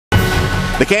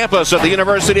The campus of the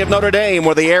University of Notre Dame,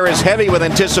 where the air is heavy with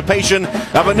anticipation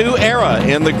of a new era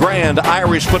in the grand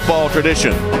Irish football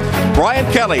tradition. Brian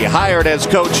Kelly hired as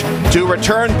coach to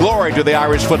return glory to the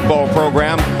Irish football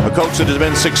program, a coach that has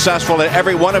been successful at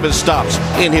every one of his stops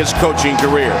in his coaching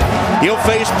career. He'll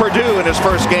face Purdue in his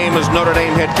first game as Notre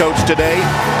Dame head coach today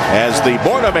as the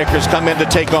Boilermakers come in to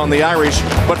take on the Irish.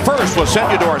 But first, we'll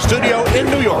send you to our studio in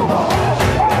New York.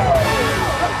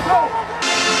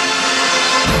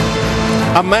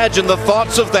 Imagine the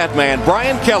thoughts of that man,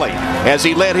 Brian Kelly, as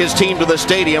he led his team to the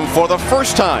stadium for the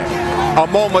first time, a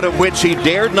moment of which he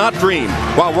dared not dream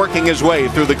while working his way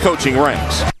through the coaching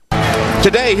ranks.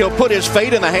 Today, he'll put his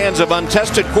fate in the hands of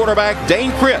untested quarterback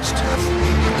Dane Christ.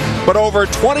 But over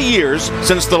 20 years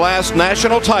since the last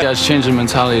national title. He has changed the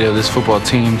mentality of this football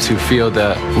team to feel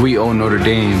that we owe Notre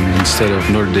Dame instead of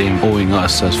Notre Dame owing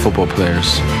us as football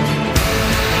players.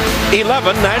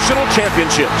 11 national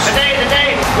championships. Today,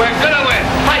 we're gonna win.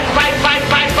 Fight.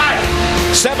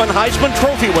 7 Heisman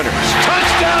Trophy winners.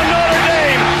 Touchdown, Notre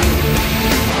Dame!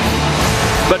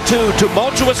 But 2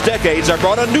 tumultuous decades have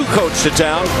brought a new coach to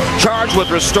town, charged with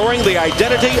restoring the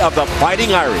identity of the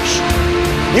Fighting Irish.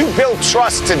 You build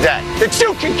trust today that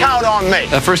you can count on me.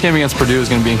 That first game against Purdue is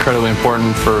going to be incredibly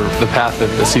important for the path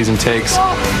that the season takes.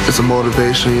 It's a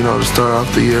motivation, to start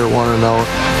off the year 1-0. The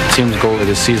team's goal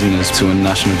this season is to win a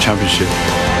national championship.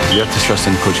 You have to trust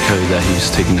in Coach Kelly that he's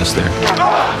taking us there.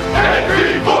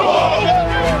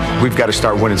 We've got to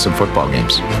start winning some football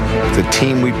games. The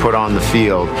team we put on the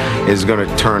field is going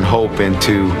to turn hope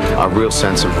into a real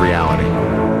sense of reality.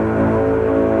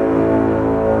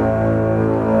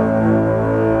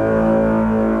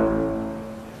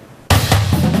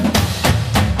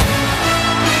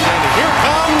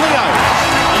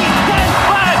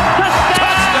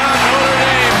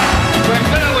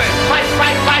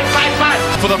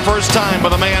 For the first time, but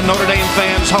the man Notre Dame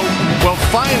fans hope will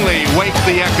finally wake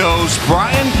the echoes,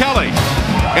 Brian Kelly.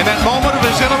 In that moment of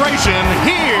exhilaration,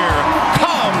 here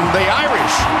come the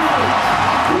Irish.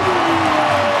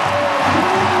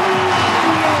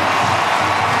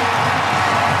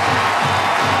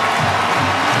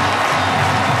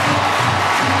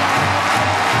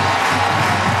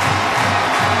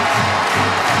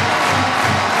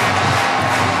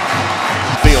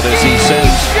 Field as he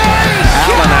sends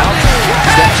Allen out.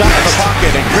 Steps out of the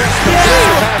pocket and Chris comes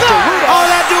past to Rudolph. All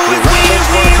I do is win,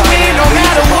 no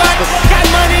matter what. Got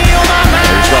money on my mind.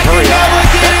 There's the hurry up.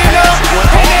 Now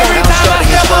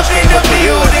starting his first game with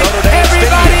Purdue at Notre Dame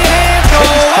Stadium.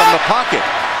 Chased from the pocket.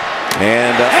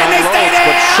 And unloads,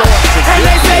 but short to just the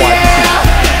wide receiver.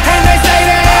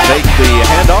 Take the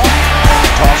handoff.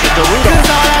 Toss it to Rudolph.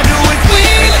 All I do is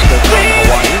win,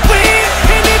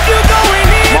 and if you go in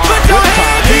here, put your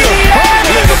hands in the air.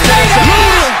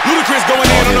 Ludacris going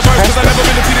in on the verse, cause I never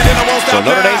been defeated and I won't stop. So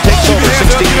Notre Dame takes over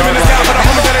 16-yard line. I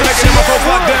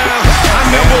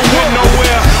never went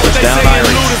nowhere, but they say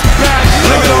Ludacris back.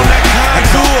 Look on that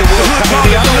contour, the hood call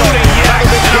it Luda, yeah.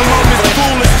 And I'm on this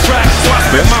foolish track, so I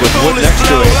spit my foolish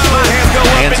flow. My hands go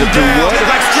up and down,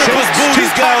 like strippers'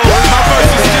 booties go. My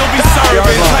verses still be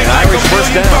serving, like a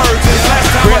million birds. Last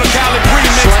time on a college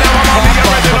remix, now I'm on the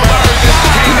original version.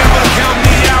 Can't never count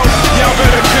me out, y'all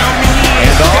better count me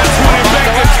in. Got 20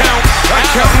 bank accounts, I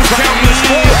count me in.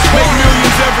 Make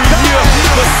millions every year,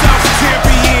 the South's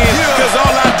champion. Cause all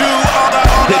I do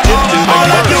is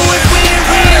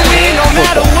win, no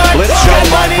matter what. Blitz show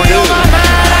by Purdue.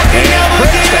 And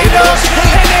Chris stayed up.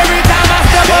 And every time I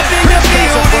step up in the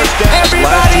field,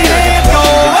 everybody hands go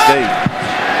up.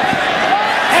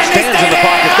 Stands in the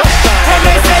pocket this time. And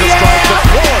they say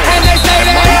yeah. And they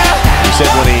say yeah. He said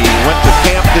when he went to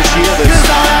camp this year, this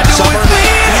summer,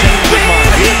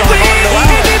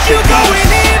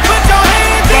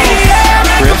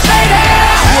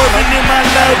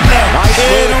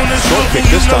 short kick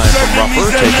this time from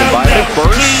Ruffer, taken by the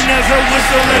first.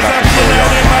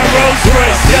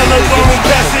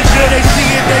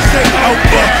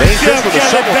 They just with a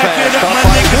simple pass, caught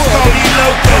by Wood.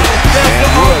 And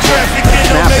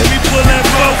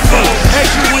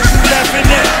Wood snap it.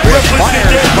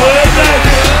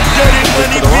 In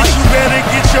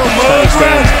the pocket, feels the pressure.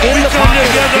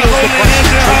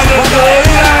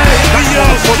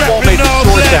 Football made the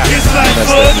short down. That's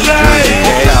the New Jersey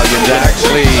Italians.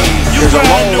 Actually, there's a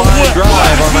long line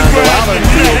drive. Armando Allen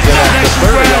fields it at the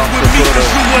 30 off the foot of.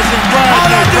 All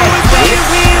I do is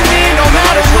win, no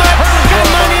matter what. Got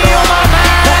money on my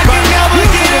mind, I can never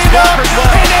get it done.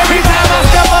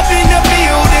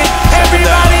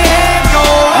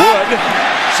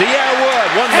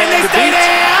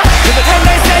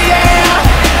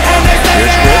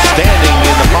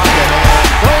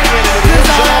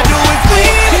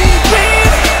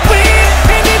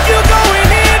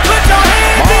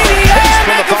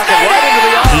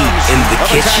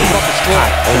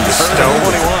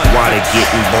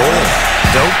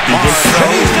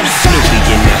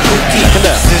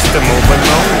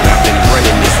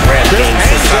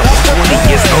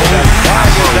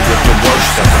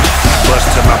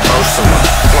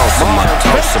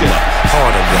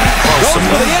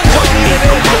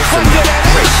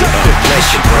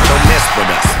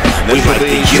 We might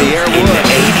be Sierra Woods.